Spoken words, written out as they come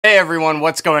Hey everyone,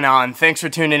 what's going on? Thanks for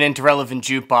tuning in to Relevant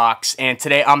Jukebox, and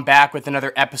today I'm back with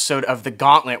another episode of the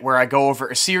Gauntlet where I go over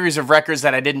a series of records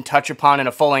that I didn't touch upon in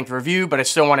a full-length review, but I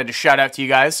still wanted to shout out to you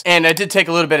guys. And I did take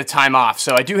a little bit of time off,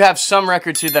 so I do have some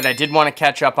records here that I did want to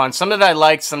catch up on, some that I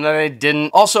liked, some that I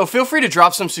didn't. Also, feel free to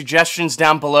drop some suggestions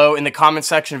down below in the comment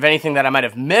section of anything that I might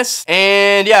have missed.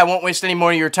 And yeah, I won't waste any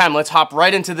more of your time. Let's hop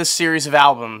right into this series of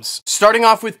albums. Starting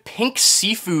off with Pink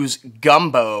Siifu's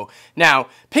Gumbo. Now,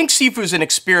 Pink Siifu's an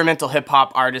experimental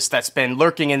hip-hop artist that's been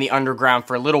lurking in the underground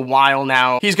for a little while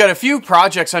now. He's got a few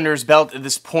projects under his belt at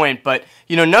this point, but,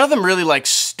 you know, none of them really, like,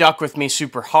 stuck with me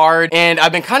super hard, and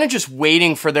I've been kind of just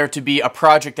waiting for there to be a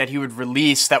project that he would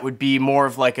release that would be more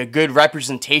of, like, a good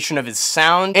representation of his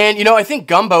sound, and, you know, I think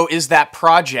Gumbo is that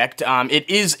project. It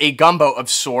is a gumbo of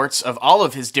sorts, of all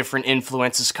of his different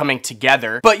influences coming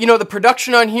together, but, you know, the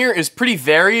production on here is pretty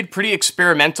varied, pretty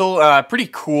experimental, pretty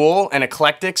cool and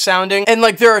eclectic sounding, and,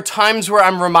 like, there are times where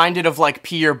I'm reminded of, like,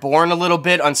 P. You're Born a little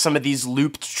bit on some of these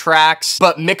looped tracks,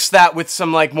 but mix that with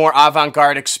some, like, more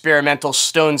avant-garde experimental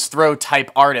Stone's Throw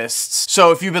type artists.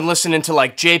 So if you've been listening to,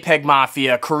 like, JPEG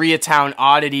Mafia, Koreatown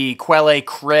Oddity, Quelle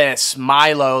Chris,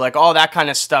 Milo, like, all that kind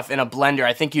of stuff in a blender,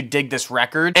 I think you'd dig this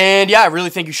record. And yeah, I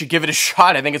really think you should give it a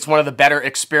shot. I think it's one of the better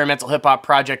experimental hip-hop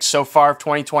projects so far of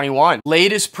 2021.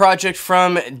 Latest project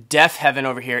from Deafheaven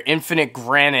over here, Infinite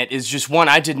Granite, is just one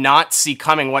I did not see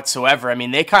coming whatsoever. I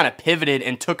mean, they kind of pivoted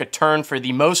and took a turn for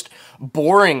the most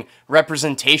boring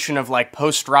representation of, like,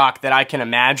 post-rock that I can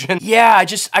imagine. Yeah,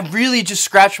 I really just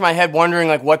scratched my head wondering,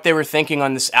 like, what they were thinking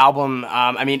on this album.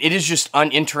 I mean, it is just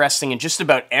uninteresting in just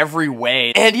about every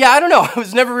way. And yeah, I don't know, I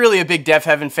was never really a big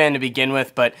Deafheaven fan to begin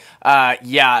with, but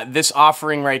yeah, this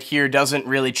offering right here doesn't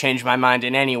really change my mind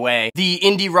in any way. The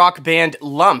indie rock band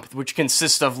Lump, which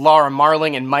consists of Laura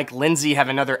Marling and Mike Lindsay, have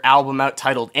another album out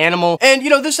titled Animal. And, you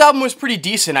know, this album was pretty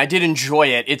decent. I did enjoy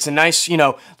it. It's a nice, you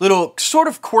know, little sort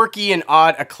of quirky and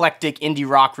odd eclectic indie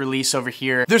rock release over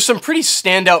here. There's some pretty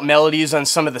standout melodies on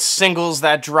some of the singles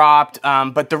that dropped,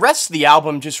 but the rest of the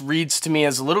album just reads to me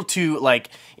as a little too, like,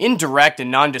 indirect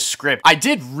and nondescript. I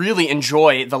did really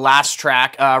enjoy the last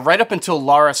track, right up until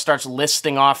Laura starts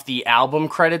listing off the album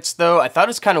credits, though. I thought it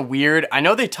was kind of weird. I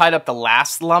know they tied up the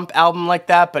last Lump album like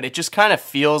that, but it just kind of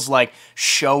feels, like,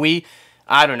 showy.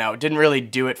 I don't know, it didn't really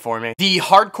do it for me. The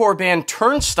hardcore band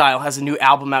Turnstile has a new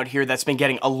album out here that's been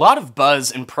getting a lot of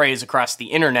buzz and praise across the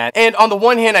internet. And on the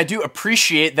one hand, I do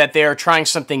appreciate that they are trying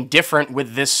something different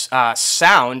with this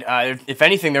sound. If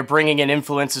anything, they're bringing in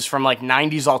influences from, like,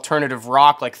 90s alternative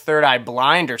rock, like Third Eye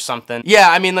Blind or something. Yeah,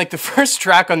 I mean, like, the first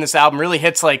track on this album really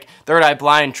hits, like, Third Eye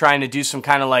Blind trying to do some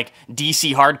kind of, like,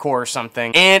 DC hardcore or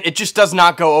something. And it just does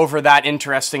not go over that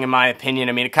interesting, in my opinion.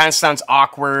 I mean, it kind of sounds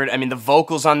awkward. I mean, the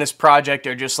vocals on this project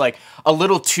are just, like, a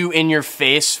little too in your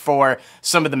face for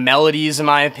some of the melodies, in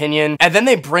my opinion. And then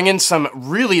they bring in some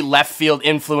really left field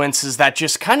influences that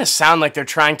just kind of sound like they're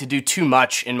trying to do too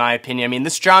much, in my opinion. I mean,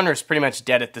 this genre is pretty much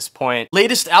dead at this point.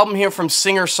 Latest album here from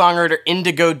singer-songwriter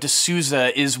Indigo de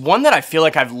Souza is one that I feel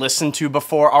like I've listened to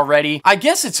before already. I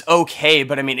guess it's okay,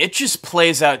 but I mean, it just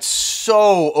plays out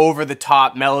so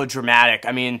over-the-top melodramatic.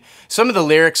 I mean, some of the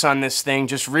lyrics on this thing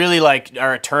just really, like,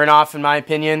 are a turn-off, in my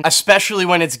opinion, especially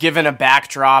when it's given a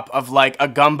backdrop of, like, a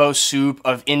gumbo soup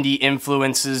of indie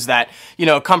influences that, you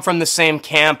know, come from the same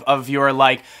camp of your,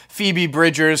 like, Phoebe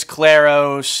Bridgers,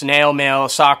 Clairo, Snail Mail,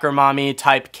 Soccer Mommy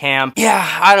type camp.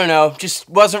 Yeah, I don't know, just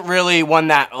wasn't really one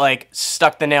that, like,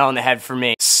 stuck the nail on the head for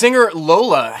me. Singer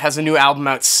Lola has a new album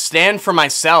out, Stand For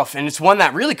Myself, and it's one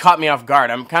that really caught me off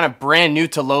guard. I'm kind of brand new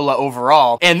to Lola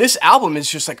overall, and this album is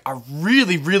just, like, a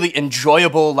really, really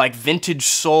enjoyable, like, vintage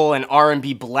soul and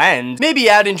R&B blend. Maybe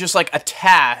add in just, like, a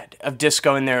tad of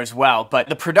disco in there as well, but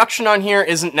the production on here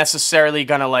isn't necessarily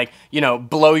gonna, like, you know,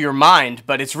 blow your mind,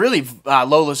 but it's really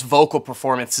Lola's vocal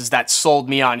performances that sold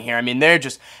me on here. I mean, they're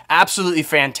just absolutely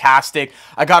fantastic.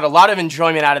 I got a lot of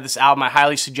enjoyment out of this album. I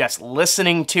highly suggest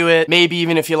listening to it. Maybe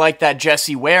even if you like that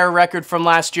Jessie Ware record from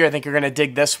last year, I think you're gonna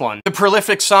dig this one. The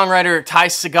prolific songwriter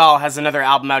Segall has another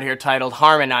album out here titled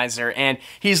Harmonizer, and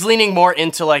he's leaning more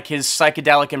into, like, his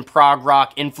psychedelic and prog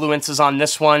rock influences on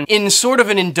this one in sort of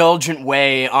an indulgent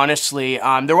way, honestly.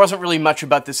 There wasn't really much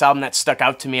about this album that stuck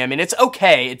out to me. I mean, it's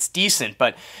okay, it's decent,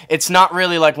 but it's not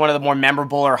really, like, one of the more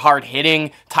memorable or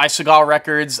hard-hitting Segall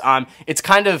records. It's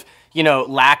kind of, you know,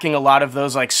 lacking a lot of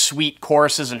those, like, sweet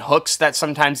choruses and hooks that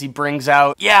sometimes he brings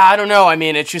out. Yeah, I don't know, I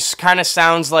mean, it just kind of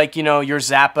sounds like, you know, your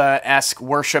Zappa-esque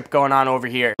worship going on over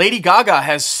here. Lady Gaga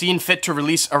has seen fit to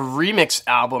release a remix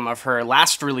album of her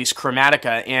last release,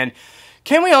 Chromatica, and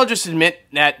Can we all just admit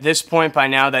at this point by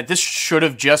now that this should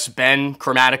have just been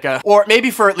Chromatica? Or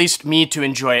maybe for at least me to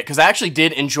enjoy it, because I actually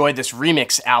did enjoy this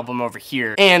remix album over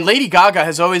here. And Lady Gaga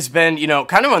has always been, you know,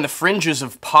 kind of on the fringes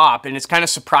of pop, and it's kind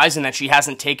of surprising that she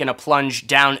hasn't taken a plunge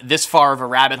down this far of a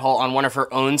rabbit hole on one of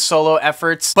her own solo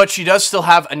efforts. But she does still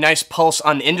have a nice pulse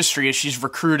on the industry as she's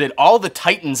recruited all the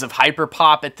titans of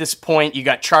hyperpop at this point. You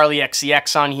got Charlie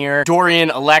XCX on here, Dorian,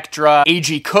 Electra,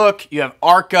 A.G. Cook, you have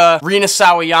Arca, Rina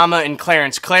Sawayama, and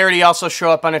Clarence Clarity also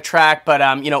show up on a track,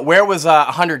 but you know, where was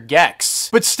 100 Gex?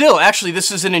 But still, actually,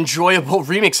 this is an enjoyable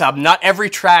remix album. Not every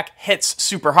track hits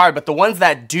super hard, but the ones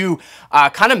that do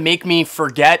kind of make me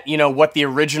forget, you know, what the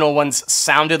original ones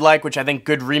sounded like, which I think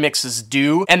good remixes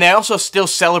do. And they also still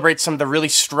celebrate some of the really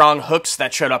strong hooks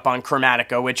that showed up on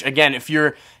Chromatica, which, again, if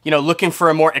you're, you know, looking for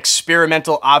a more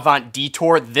experimental avant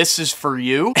detour, this is for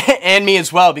you. And me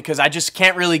as well, because I just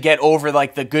can't really get over,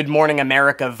 like, the Good Morning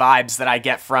America vibes that I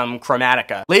get from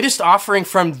Chromatica. Latest offering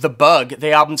from The Bug,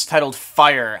 the album's titled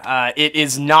Fire. It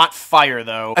is not fire,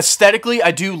 though. Aesthetically,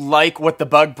 I do like what The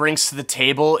Bug brings to the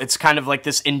table. It's kind of like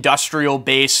this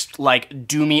industrial-based, like,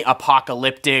 doomy,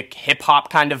 apocalyptic, hip-hop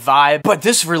kind of vibe. But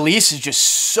this release is just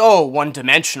so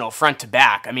one-dimensional front to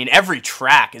back. I mean, every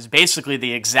track is basically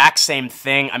the exact same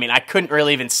thing. I mean, I couldn't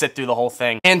really even sit through the whole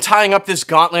thing. And tying up this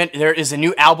gauntlet, there is a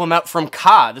new album out from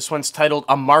Ka. This one's titled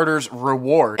A Martyr's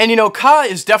Reward. And you know, Ka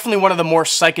is definitely one of the more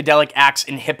psychedelic acts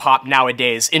in hip-hop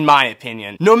nowadays, in my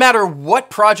opinion. No matter what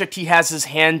project he has his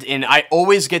hand in, I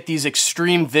always get these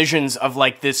extreme visions of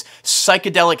like this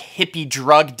psychedelic hippie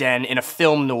drug den in a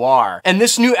film noir. And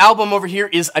this new album over here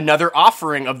is another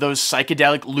offering of those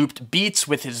psychedelic looped beats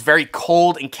with his very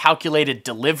cold and calculated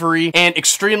delivery and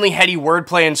extremely heady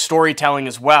wordplay and storytelling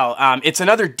as well. It's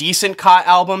another decent Ka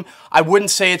album. I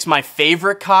wouldn't say it's my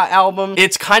favorite Ka album.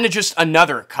 It's kind of just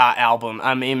another Ka album.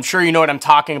 I'm sure you know what I'm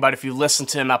talking about if you listened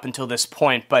to him up until this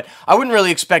point, but I wouldn't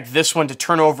really expect this one to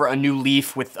turn over a new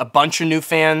leaf with a bunch of new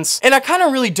fans. And I kind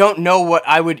of really don't know what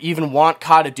I would even want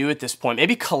Ka to do at this point.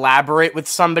 Maybe collaborate with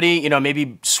somebody, you know,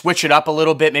 maybe switch it up a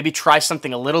little bit, maybe try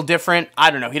something a little different.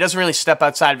 I don't know. He doesn't really step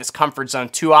outside of his comfort zone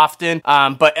too often.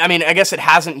 But I mean, I guess it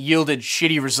hasn't yielded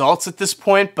shitty results at this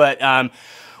point, but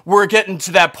we're getting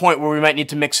to that point where we might need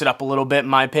to mix it up a little bit, in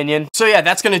my opinion. So yeah,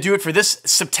 that's gonna do it for this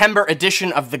September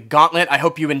edition of the Gauntlet. I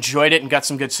hope you enjoyed it and got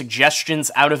some good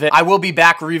suggestions out of it. I will be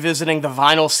back revisiting the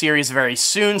vinyl series very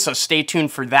soon, so stay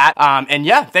tuned for that. And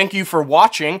yeah, thank you for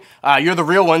watching. You're the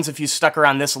real ones if you stuck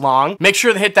around this long. Make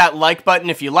sure to hit that like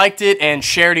button if you liked it and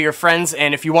share to your friends.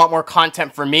 And if you want more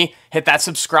content from me, hit that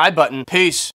subscribe button. Peace.